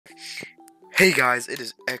Hey guys, it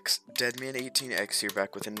is Deadman18X here,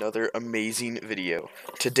 back with another amazing video.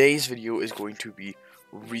 Today's video is going to be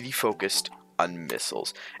really focused on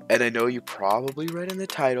missiles, and I know you probably read in the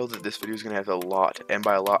title that this video is going to have a lot, and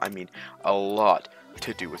by a lot I mean a lot,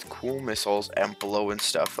 to do with cool missiles and blowing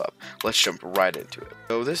stuff up. Let's jump right into it.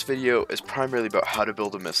 So this video is primarily about how to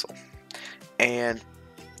build a missile, and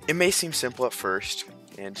it may seem simple at first,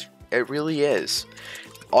 and it really is.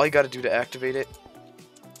 All you got to do to activate it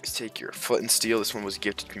is take your flint and steel. This one was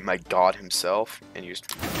gifted to me by God himself, and it just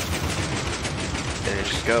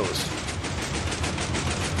goes.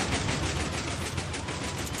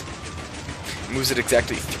 It moves at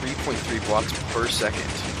exactly 3.3 blocks per second.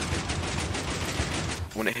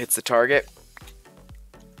 When it hits the target,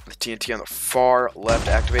 the TNT on the far left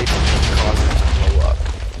activates and causes it to blow up.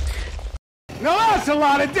 Now that's a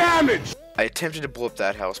lot of damage! I attempted to blow up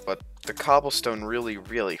that house, but the cobblestone really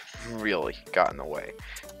got in the way.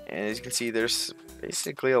 And as you can see, there's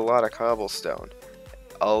basically a lot of cobblestone.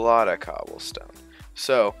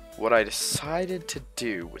 So, what I decided to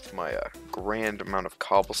do with my grand amount of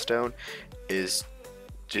cobblestone is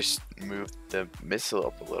just move the missile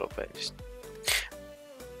up a little bit.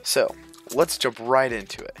 So, let's jump right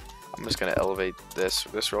into it. I'm just going to elevate this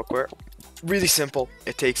real quick. Really simple.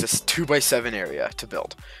 It takes us 2x7 area to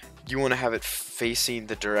build. You want to have it facing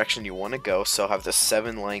the direction you want to go, so have the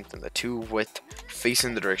 7 length and the 2 width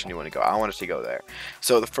facing the direction you want to go. I want it to go there.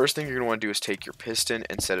 So the first thing you're going to want to do is take your piston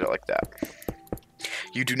and set it like that.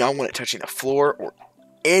 You do not want it touching the floor or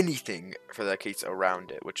anything, for that case,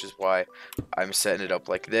 around it, which is why I'm setting it up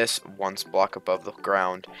like this, 1 block above the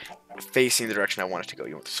ground, facing the direction I want it to go.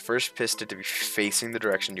 You want this first piston to be facing the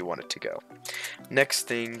direction you want it to go.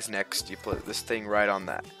 Next, you put this thing right on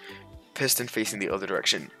that. Piston facing the other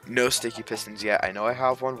direction. No sticky pistons yet. I know I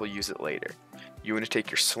have one. We'll use it later. You want to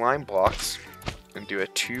take your slime blocks and do a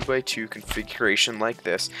 2x2 configuration like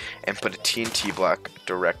this and put a TNT block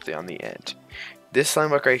directly on the end. This slime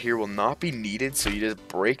block right here will not be needed, so you just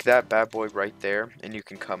break that bad boy right there and you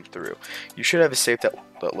can come through. You should have a safe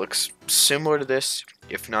that looks similar to this,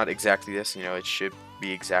 if not exactly this. You know, it should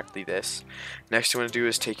be exactly this. Next you want to do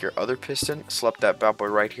is take your other piston, slap that bad boy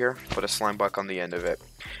right here, put a slime block on the end of it.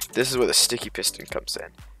 This is where the sticky piston comes in.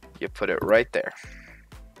 You put it right there.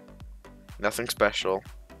 Nothing special,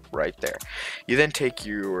 right there. You then take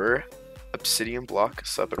your obsidian block,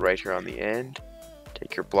 slap it right here on the end.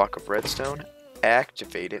 Take your block of redstone,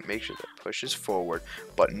 activate it, make sure that it pushes forward,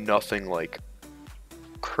 but nothing like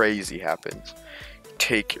crazy happens.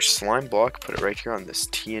 Take your slime block, put it right here on this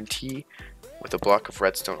TNT with a block of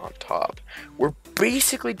redstone on top. We're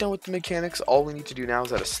basically done with the mechanics. All we need to do now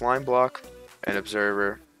is add a slime block, an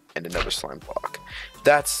observer, and another slime block.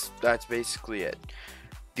 That's basically it.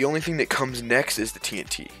 The only thing that comes next is the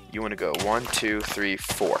TNT. You want to go 1, 2, 3,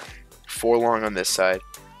 4. 4 long on this side,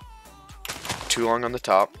 2 long on the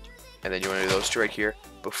top, and then you want to do those 2 right here.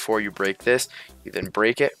 Before you break this, you then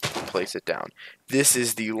break it, place it down. This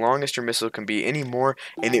is the longest your missile can be anymore,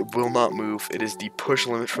 and it will not move. It is the push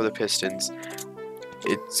limit for the pistons.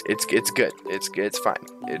 It's good. It's fine.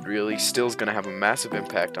 It really still is gonna have a massive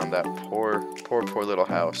impact on that poor little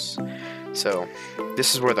house. So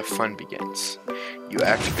this is where the fun begins. You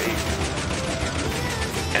activate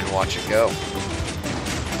and watch it go.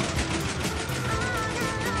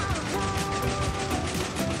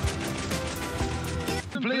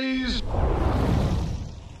 Please.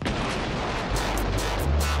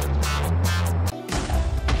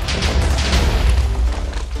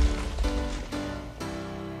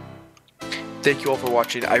 Thank you all for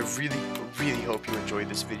watching. I really hope you enjoyed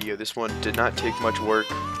this video. This one did not take much work,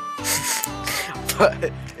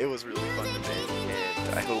 but it was really fun to make,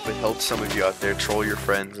 and I hope it helped some of you out there troll your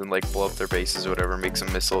friends and like blow up their bases or whatever, make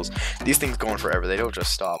some missiles. These things go on forever. They don't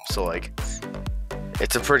just stop, so like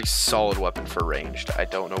it's a pretty solid weapon for ranged. I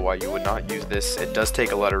don't know why you would not use this. It does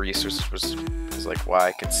take a lot of resources, which is like why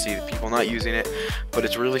I can see the people not using it, but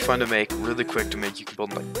it's really fun to make, really quick to make. You can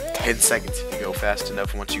build in like 10 seconds if you go fast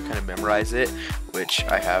enough once you kind of memorize it, which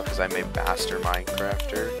I have because I'm a master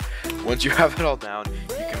Minecrafter. Once you have it all down,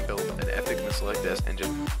 you can build an epic missile like this and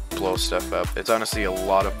just blow stuff up. It's honestly a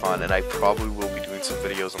lot of fun, and I probably will be doing some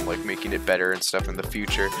videos on like making it better and stuff in the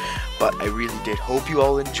future, but I really did hope you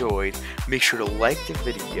all enjoyed. Make sure to like the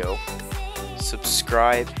video,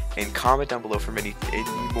 subscribe, and comment down below for any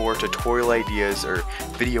more tutorial ideas or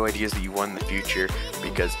video ideas that you want in the future,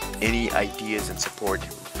 because any ideas and support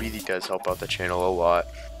really does help out the channel a lot.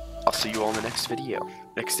 I'll see you all in the next video.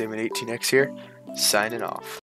 Deadman18X here, signing off.